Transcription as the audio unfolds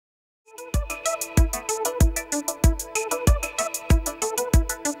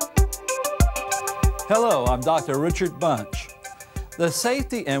Hello, I'm Dr. Richard Bunch. The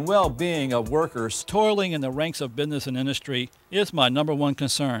safety and well-being of workers toiling in the ranks of business and industry is my #1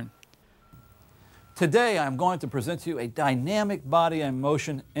 concern. Today, I'm going to present to you a dynamic body and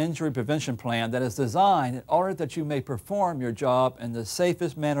motion injury prevention plan that is designed in order that you may perform your job in the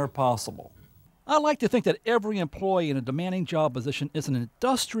safest manner possible. I like to think that every employee in a demanding job position is an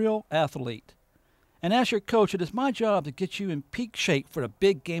industrial athlete. And as your coach, it is my job to get you in peak shape for the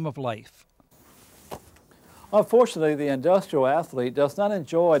big game of life. Unfortunately, the industrial athlete does not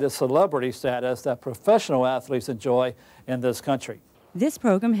enjoy the celebrity status that professional athletes enjoy in this country. This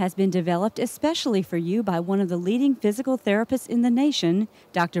program has been developed especially for you by one of the leading physical therapists in the nation,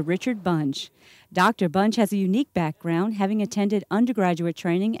 Dr. Richard Bunch. Dr. Bunch has a unique background, having attended undergraduate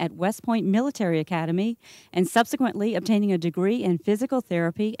training at West Point Military Academy and subsequently obtaining a degree in physical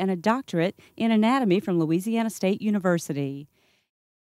therapy and a doctorate in anatomy from Louisiana State University.